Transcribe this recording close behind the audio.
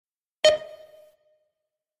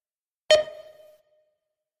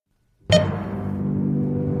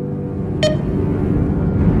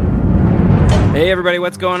Hey everybody,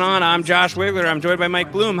 what's going on? I'm Josh Wigler. I'm joined by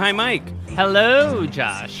Mike Bloom. Hi, Mike. Hello,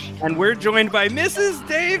 Josh. And we're joined by Mrs.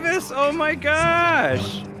 Davis. Oh my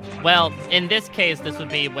gosh. Well, in this case, this would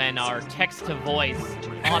be when our text-to-voice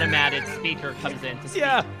automated speaker comes in to speak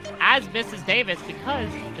as Mrs. Davis, because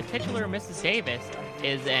the titular Mrs. Davis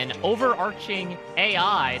is an overarching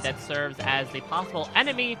AI that serves as the possible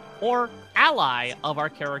enemy or ally of our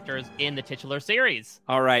characters in the titular series.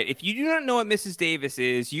 All right. If you do not know what Mrs. Davis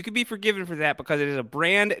is, you can be forgiven for that because it is a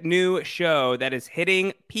brand new show that is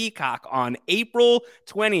hitting Peacock on April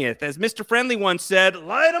 20th. As Mr. Friendly once said,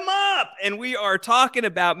 light them up! And we are talking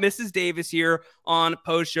about Mrs. Davis here on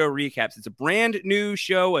Post-Show Recaps. It's a brand new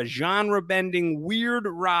show, a genre-bending, weird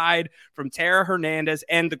ride from Tara Hernandez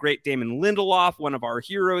and the great Damon Lindelof, one of our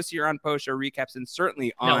heroes here on Post-Show Recaps, and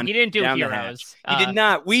certainly on No, he didn't do Down Heroes. He did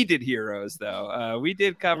not. We did Heroes, though. We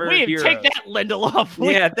did cover Heroes. Take that,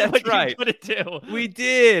 Lindelof. Yeah, that's right. What it do? We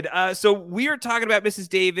did. So we are talking about Mrs.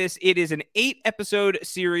 Davis. It is an 8-episode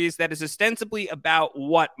series that is ostensibly about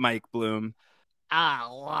what, Mike Bloom? A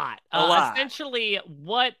lot. Essentially,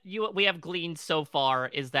 what we have gleaned so far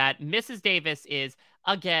is that Mrs. Davis is,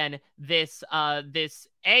 again, this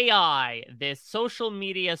AI, this social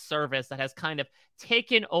media service that has kind of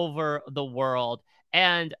taken over the world.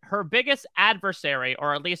 And her biggest adversary,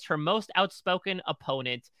 or at least her most outspoken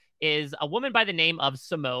opponent, is a woman by the name of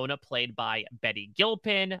Simone, played by Betty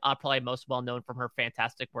Gilpin, probably most well known from her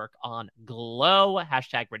fantastic work on Glow,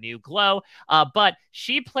 #RenewGlow. But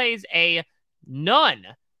she plays a nun,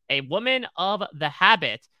 a woman of the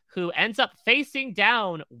habit, who ends up facing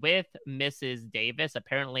down with Mrs. Davis.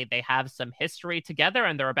 Apparently, they have some history together,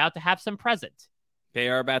 and they're about to have some present. They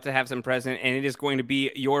are about to have some present, and it is going to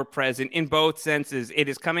be your present in both senses. It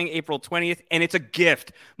is coming April 20th, and it's a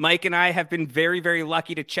gift. Mike and I have been very, very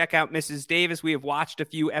lucky to check out Mrs. Davis. We have watched a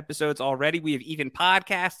few episodes already. We have even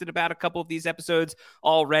podcasted about a couple of these episodes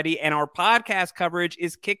already, and our podcast coverage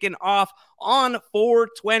is kicking off on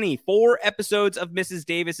 4/20. 4 episodes of Mrs.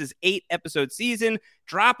 Davis's 8-episode season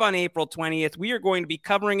drop on April 20th. We are going to be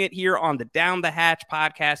covering it here on the Down the Hatch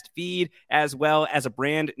podcast feed, as well as a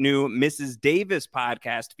brand new Mrs. Davis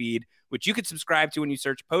podcast feed, which you can subscribe to when you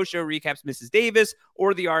search Post-Show Recaps Mrs. Davis,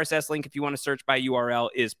 or the RSS link if you want to search by URL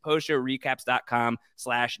is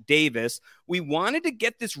postshowrecaps.com/Davis. We wanted to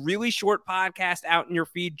get this really short podcast out in your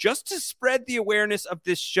feed just to spread the awareness of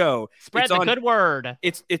this show. Spread the good word.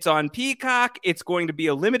 It's on Peacock. It's going to be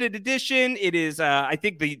a limited edition. It is, I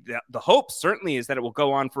think the hope certainly is that it will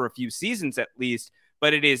go on for a few seasons at least,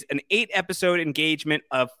 but it is an 8-episode engagement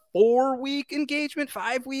of 4-week engagement,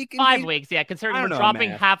 5-week engagement? 5 weeks, yeah, considering we're dropping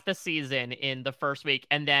half the season in the first week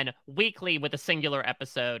and then weekly with a singular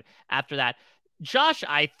episode after that. Josh,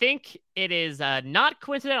 I think it is not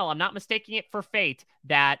coincidental, I'm not mistaking it for fate,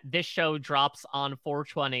 that this show drops on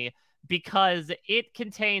 4/20, because it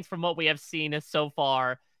contains, from what we have seen so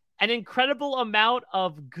far, an incredible amount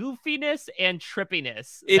of goofiness and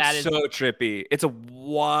trippiness. It's so trippy. It's a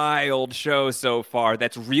wild show so far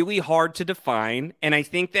that's really hard to define. And I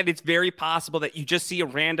think that it's very possible that you just see a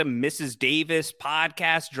random Mrs. Davis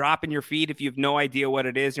podcast drop in your feed if you have no idea what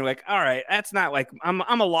it is. And you're like, all right, that's not like, I'm a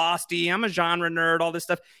losty, I'm a genre nerd, all this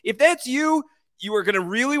stuff. If that's you, you are going to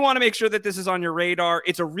really want to make sure that this is on your radar.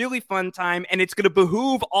 It's a really fun time, and it's going to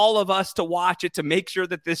behoove all of us to watch it to make sure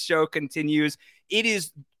that this show continues. It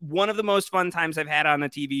is one of the most fun times I've had on a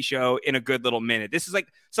TV show in a good little minute. This is like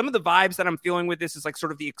some of the vibes that I'm feeling with this is like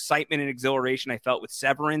sort of the excitement and exhilaration I felt with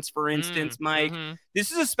Severance, for instance, Mike. Mm-hmm.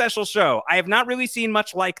 This is a special show. I have not really seen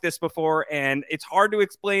much like this before, and it's hard to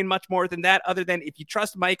explain much more than that, other than if you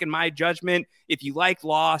trust Mike and my judgment, if you like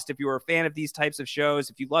Lost, if you're a fan of these types of shows,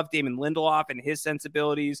 if you love Damon Lindelof and his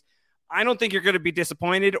sensibilities, I don't think you're going to be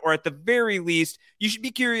disappointed, or at the very least, you should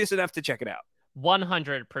be curious enough to check it out.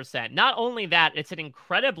 100%. Not only that, it's an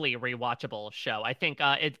incredibly rewatchable show. I think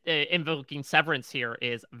invoking Severance here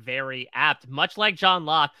is very apt. Much like John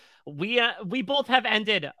Locke, we both have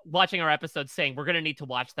ended watching our episodes saying we're going to need to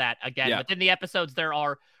watch that again. Yeah. Within the episodes, there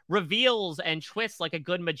are reveals and twists like a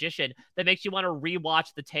good magician that makes you want to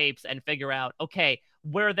rewatch the tapes and figure out, okay,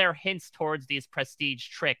 were there hints towards these prestige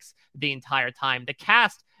tricks the entire time? The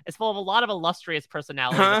cast is full of a lot of illustrious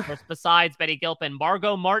personalities, of course, besides Betty Gilpin,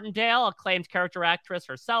 Margot Martindale, acclaimed character actress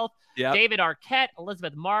herself, David Arquette,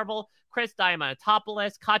 Elizabeth Marvel, Chris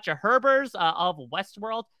Diamantopoulos, Katja Herbers of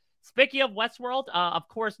Westworld. Speaking of Westworld, of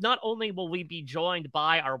course, not only will we be joined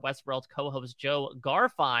by our Westworld co-host Joe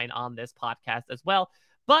Garfine on this podcast as well,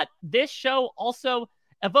 but this show also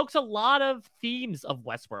evokes a lot of themes of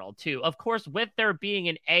Westworld too. Of course, with there being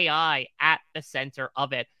an AI at the center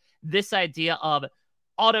of it, this idea of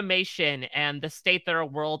automation and the state that our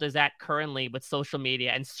world is at currently with social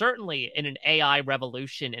media, and certainly in an AI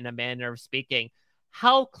revolution, in a manner of speaking,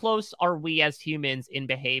 how close are we as humans in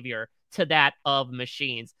behavior to that of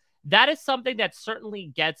machines? That is something that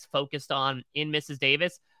certainly gets focused on in Mrs.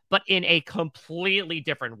 Davis, but in a completely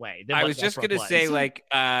different way than I what was just Westworld going to say, was. like,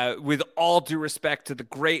 with all due respect to the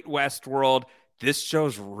great Westworld, this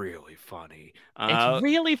show's really funny. It's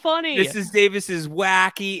really funny. Mrs. Davis is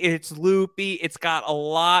wacky. It's loopy. It's got a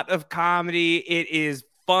lot of comedy. It is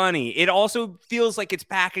funny. It also feels like it's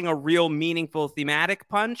packing a real meaningful thematic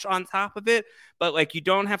punch on top of it. But like, you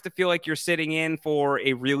don't have to feel like you're sitting in for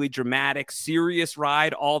a really dramatic, serious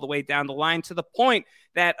ride all the way down the line, to the point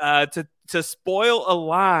that to spoil a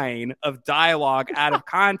line of dialogue out of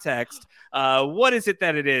context, what is it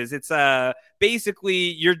that it is? It's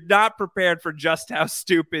basically, you're not prepared for just how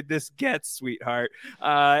stupid this gets, sweetheart.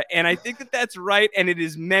 And I think that that's right, and it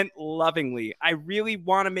is meant lovingly. I really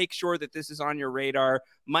want to make sure that this is on your radar.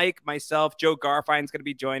 Mike, myself, Joe Garfine's going to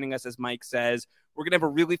be joining us, as Mike says. We're going to have a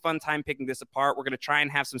really fun time picking this apart. We're going to try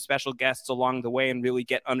and have some special guests along the way and really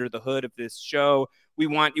get under the hood of this show. We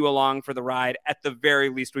want you along for the ride. At the very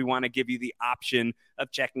least, we want to give you the option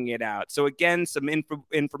of checking it out. So again, some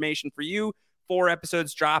information for you. 4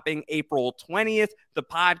 episodes dropping April 20th. The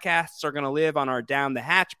podcasts are going to live on our Down the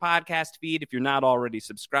Hatch podcast feed. If you're not already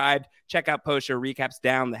subscribed, check out Post Show Recaps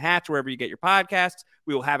Down the Hatch wherever you get your podcasts.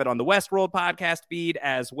 We will have it on the Westworld podcast feed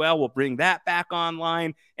as well. We'll bring that back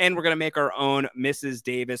online, and we're going to make our own Mrs.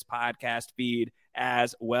 Davis podcast feed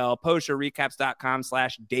as well.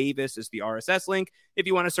 postshowrecaps.com/Davis is the RSS link if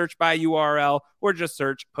you want to search by URL, or just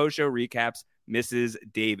search Post Show Recaps Mrs.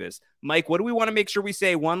 Davis. Mike, what do we want to make sure we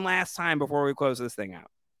say one last time before we close this thing out?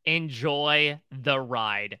 Enjoy the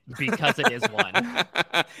ride, because it is one.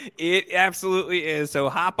 It absolutely is. So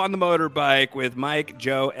hop on the motorbike with Mike,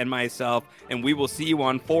 Joe, and myself, and we will see you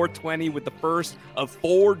on 420 with the first of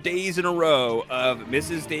 4 days in a row of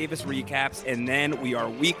Mrs. Davis recaps, and then we are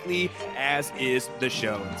weekly, as is the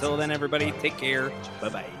show. Until then, everybody, take care.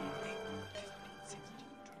 Bye-bye.